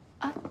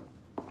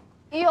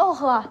又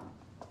喝？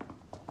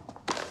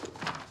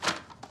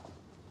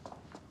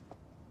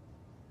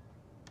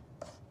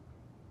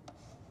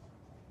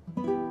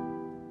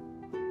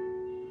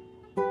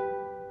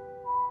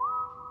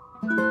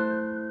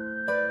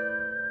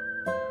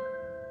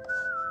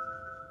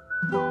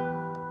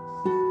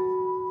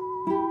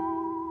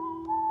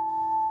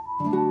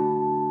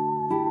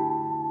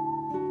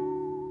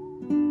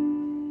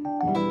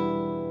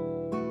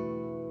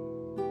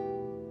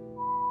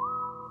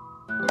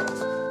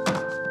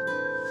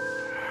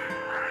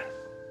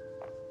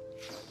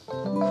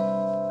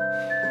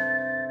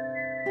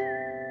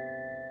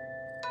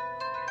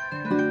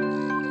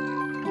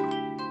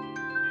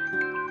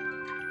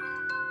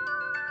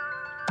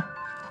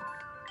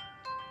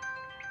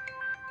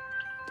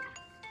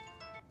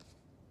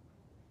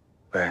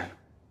喂，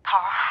桃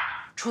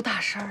儿，出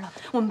大事了，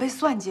我们被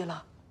算计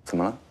了。怎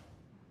么了？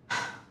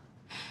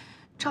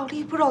赵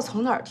丽不知道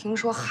从哪儿听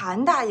说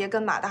韩大爷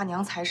跟马大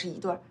娘才是一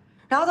对儿，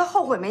然后他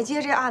后悔没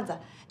接这案子，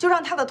就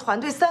让他的团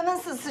队3番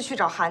4次去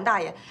找韩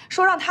大爷，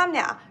说让他们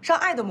俩上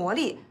爱的魔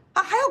力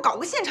啊，还要搞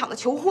个现场的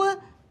求婚。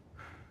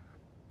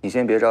你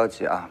先别着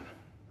急啊，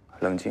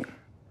冷静。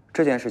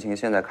这件事情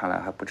现在看来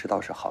还不知道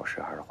是好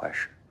事还是坏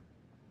事。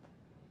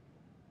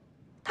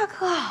大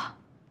哥，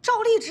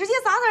赵丽直接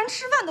砸咱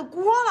吃饭的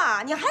锅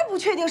了，你还不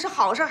确定是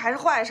好事还是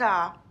坏事？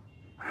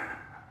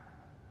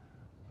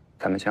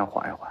咱们先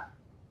缓一缓，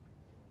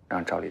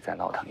让赵丽再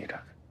闹腾一阵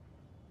子。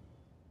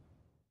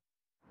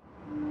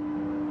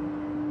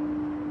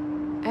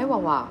哎，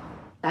旺旺，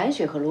蓝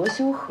雪和罗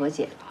修和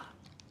解了，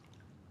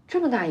这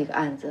么大一个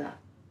案子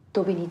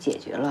都被你解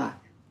决了，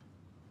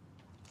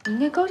你应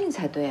该高兴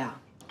才对啊。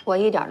我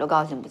一点都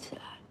高兴不起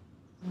来。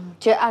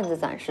这案子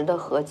暂时的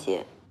和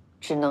解，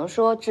只能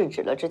说制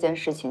止了这件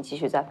事情继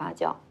续再发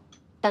酵，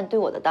但对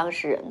我的当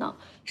事人呢，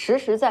实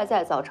实在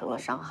在造成了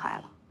伤害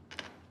了。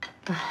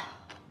唉，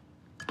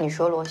你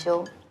说罗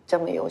修这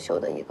么优秀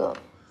的一个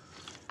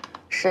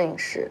摄影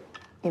师，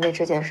因为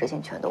这件事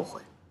情全都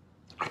毁。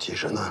其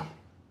实呢，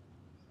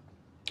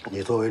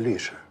你作为律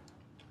师，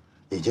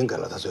已经给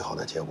了他最好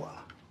的结果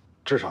了，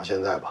至少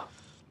现在吧，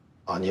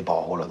你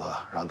保护了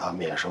他，让他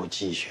免受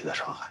继续的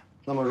伤害。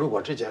那么，如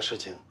果这件事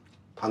情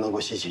他能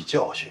够吸取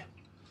教训，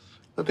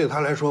那对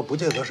他来说不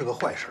见得是个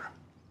坏事。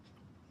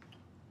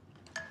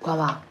光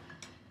光，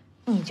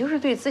你就是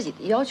对自己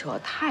的要求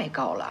太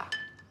高了。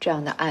这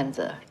样的案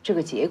子，这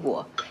个结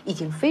果已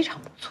经非常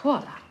不错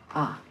了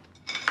啊。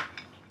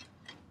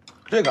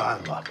这个案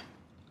子，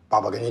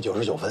爸爸给你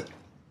99分，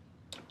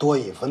多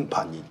1分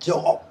判你骄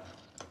傲。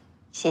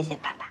谢谢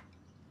爸爸。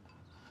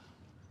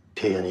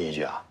提醒你一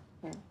句啊，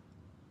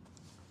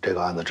这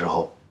个案子之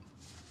后，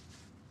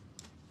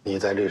你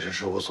在律师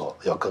事务所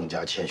要更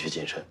加谦虚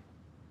谨慎。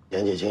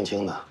年纪轻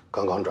轻的，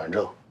刚刚转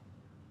正，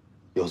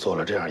又做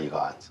了这样一个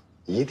案子，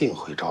一定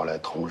会招来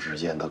同事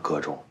间的各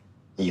种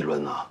议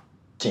论啊、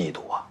嫉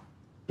妒啊，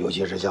尤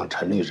其是像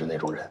陈律师那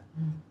种人。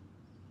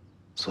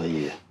所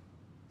以，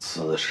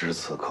此时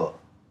此刻，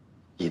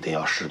一定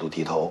要适度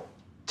低头，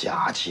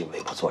夹起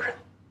尾巴做人。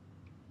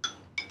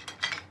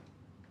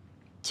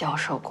教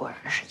授果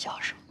然是教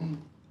授。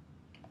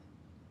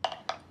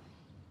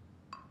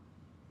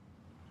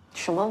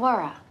什么味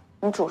儿啊？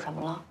你煮什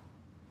么了？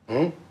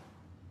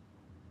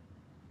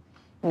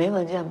没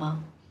闻见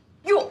吗？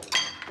哟，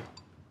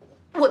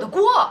我的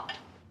锅！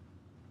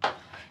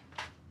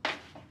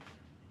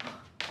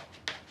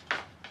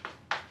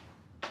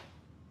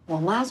我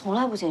妈从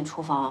来不进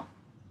厨房，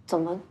怎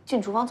么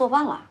进厨房做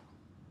饭了？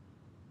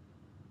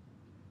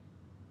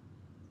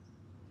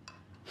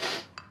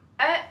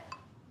哎，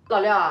老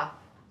廖啊，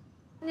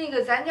那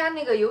个咱家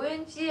那个油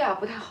烟机啊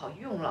不太好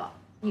用了，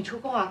你抽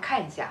空啊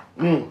看一下。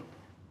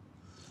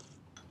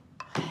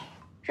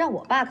让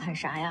我爸看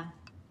啥呀？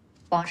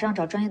网上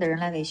找专业的人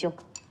来维修。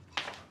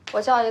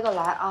我叫一个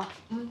来啊，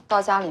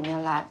到家里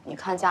面来，你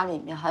看家里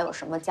面还有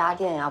什么家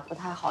电呀不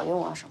太好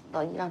用啊什么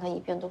的，让他一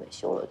遍都给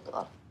修了就得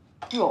了。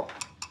哟，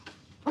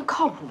那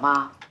靠谱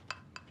吗？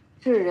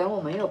这人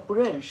我们又不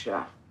认识，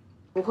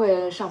不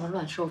会上门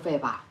乱收费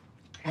吧？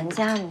人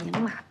家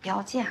明码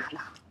标价的，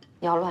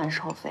要乱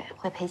收费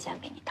会赔钱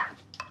给你的，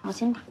放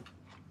心吧。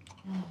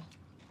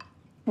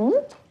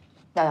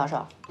廖教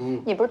授，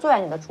你不是最爱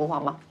你的厨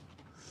房吗？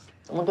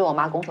怎么对我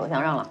妈拱手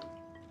相让了？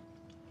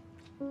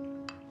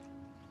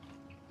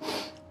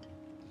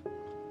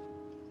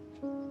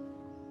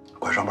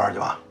快上班去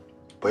吧，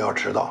不要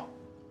迟到，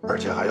而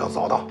且还要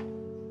早到。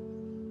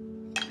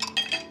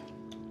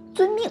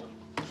遵命。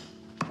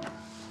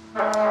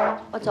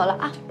我走了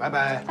啊，拜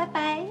拜。拜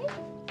拜。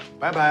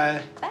拜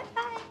拜。拜拜。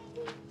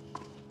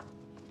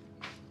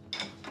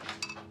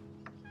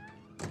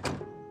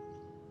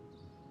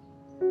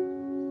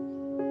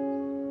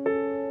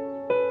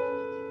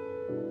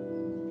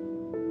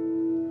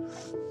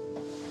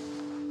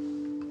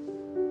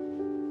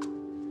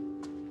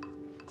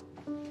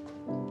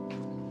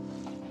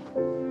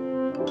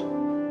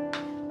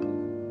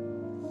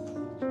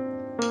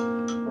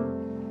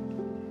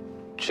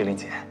志玲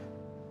姐，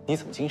你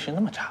怎么精神那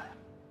么差呀？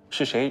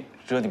是谁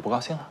惹你不高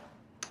兴了？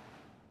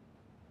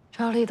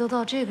照例都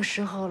到这个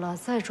时候了，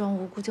再装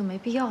无辜就没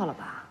必要了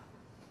吧？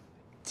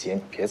姐，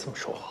你别这么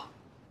说话，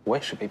我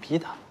也是被逼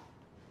的。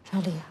照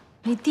例啊，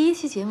你第1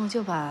期节目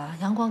就把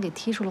杨光给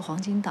踢出了黄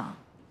金档，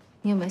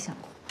你有没有想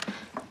过，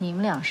你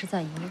们俩是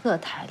在一个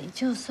台里，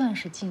就算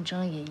是竞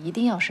争，也一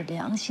定要是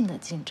良性的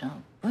竞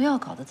争，不要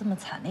搞得这么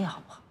惨烈，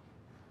好不好？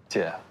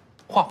姐，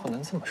话不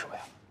能这么说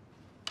呀。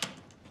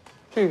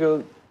这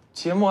个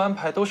节目安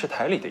排都是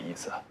台里的意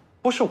思，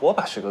不是我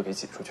把师哥给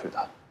挤出去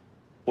的。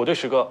我对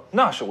师哥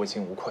那是问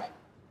心无愧，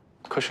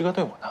可师哥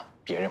对我呢，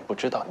别人不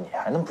知道，你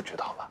还能不知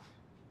道吗？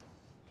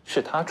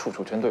是他处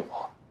处针对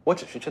我，我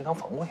只是正当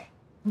防卫。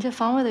你这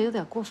防卫的有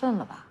点过分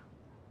了吧？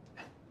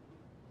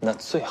那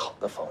最好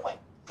的防卫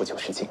不就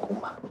是进攻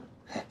吗？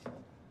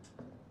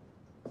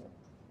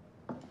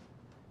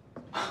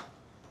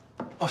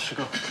哦，师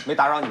哥，没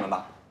打扰你们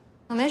吧？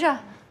没事，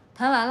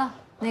谈完了，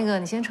那个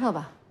你先撤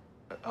吧。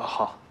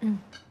好。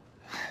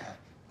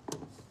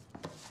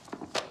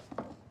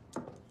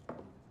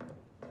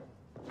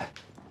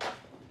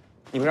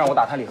你不让我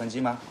打他离婚机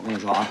吗？我跟你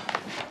说啊，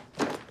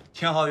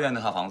天浩苑那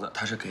套房子，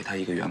他是给他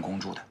一个员工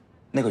住的，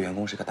那个员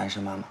工是个单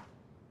身妈妈，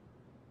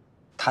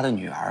他的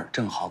女儿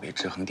正好给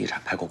志恒地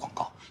产拍过广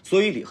告，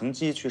所以李恒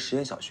基去实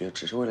验小学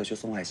只是为了去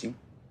送爱心。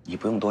你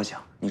不用多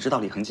想，你知道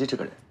李恒基这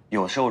个人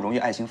有时候容易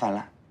爱心泛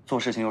滥，做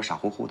事情又傻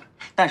乎乎的，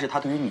但是他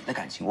对于你的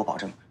感情，我保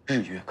证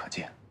日月可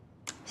见。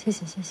谢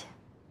谢谢谢。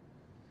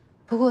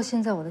不过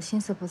现在我的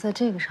心思不在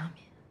这个上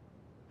面，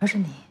而是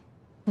你，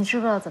你知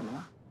不知道怎么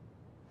了？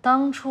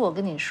当初我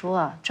跟你说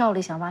啊，照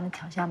例想把你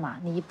挑下马，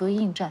你不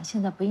应战，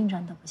现在不应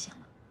战都不行了。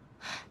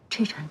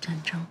这场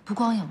战争不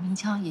光有鸣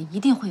枪，也一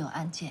定会有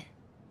暗箭。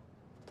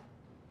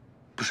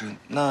不是，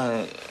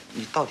那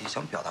你到底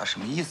想表达什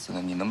么意思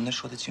呢？你能不能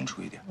说得清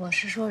楚一点？我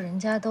是说，人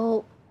家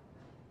都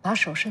把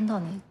手伸到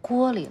你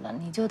锅里了，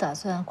你就打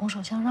算拱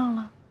手相让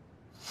了？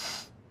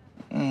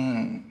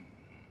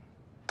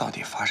到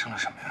底发生了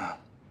什么呀？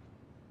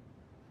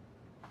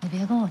你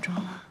别跟我装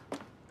了，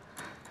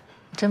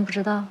你真不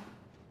知道？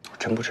我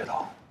真不知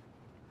道。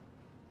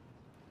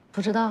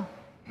不知道。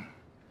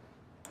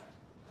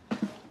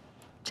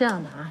这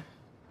样的啊，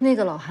那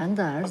个老韩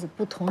的儿子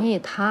不同意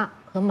他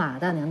和马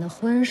大娘的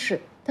婚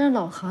事，但是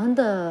老韩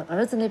的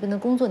儿子那边的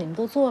工作你们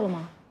都做了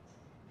吗？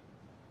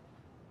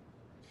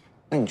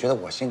那你觉得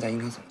我现在应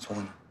该怎么做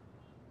呢？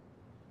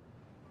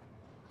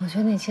我觉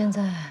得你现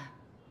在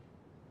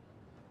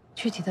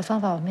具体的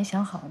方法我没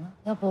想好呢，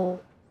要不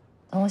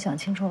等我想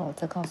清楚了我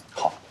再告诉你。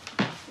好。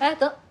哎，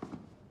等。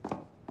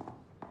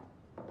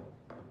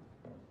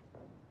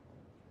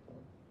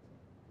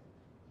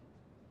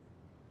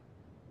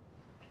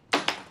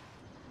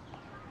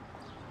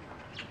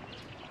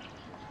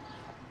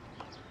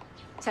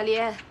小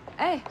莲，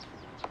哎，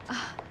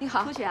啊，你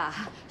好，出去啊？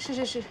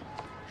是。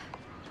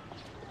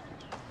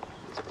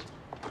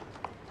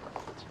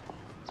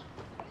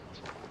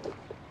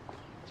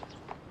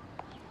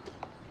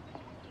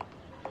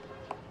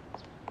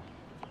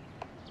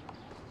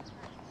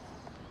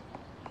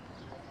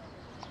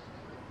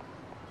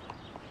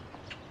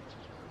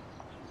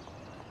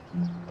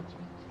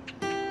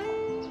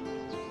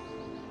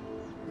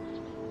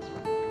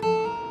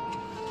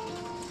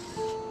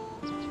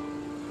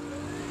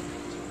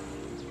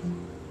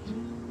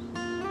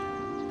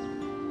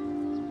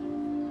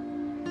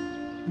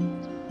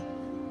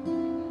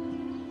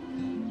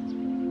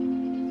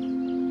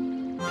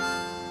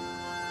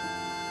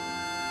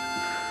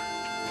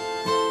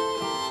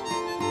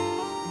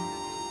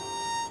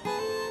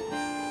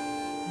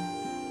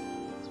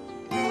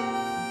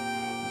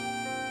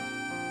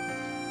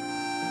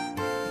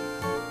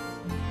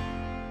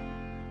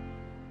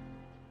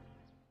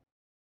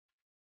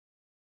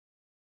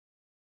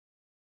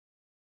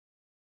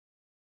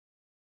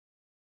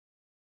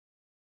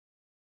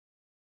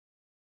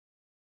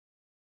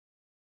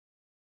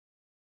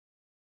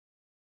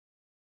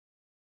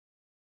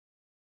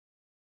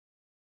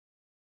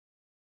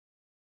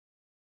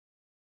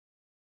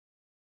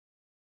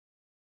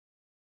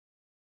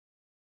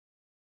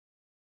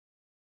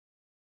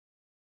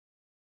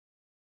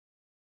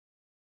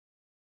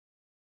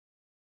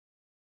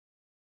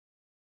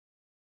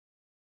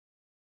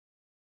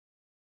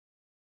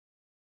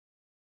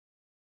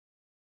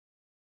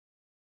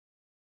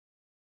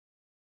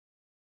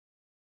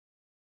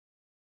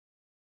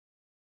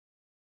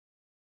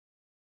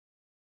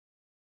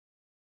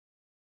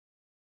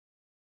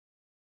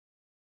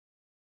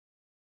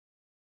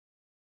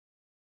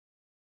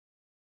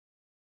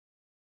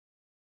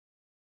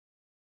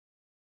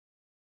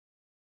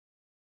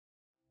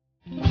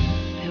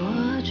被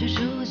我却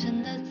出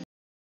现的。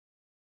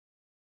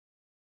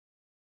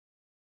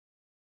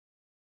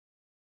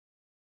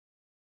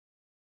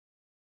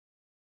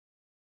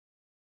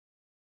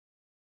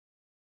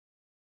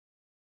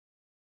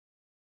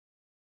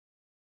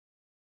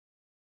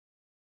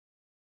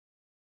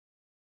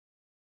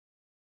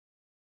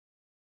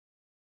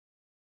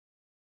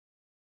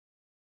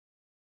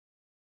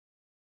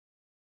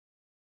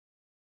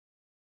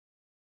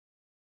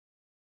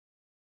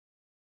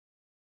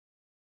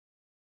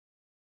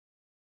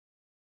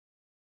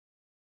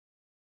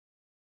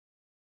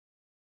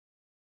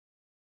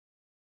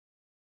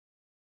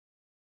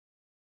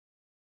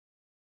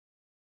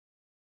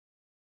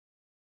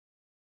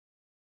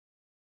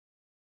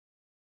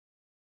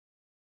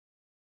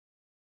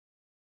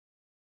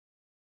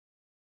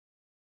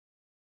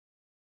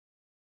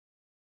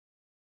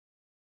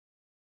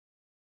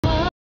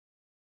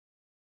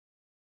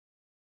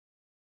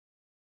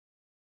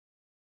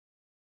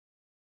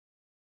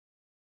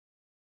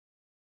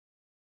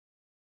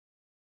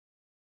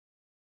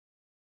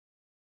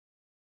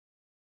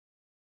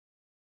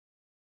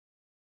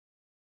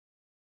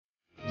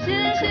谢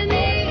谢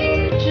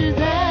你一直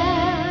在。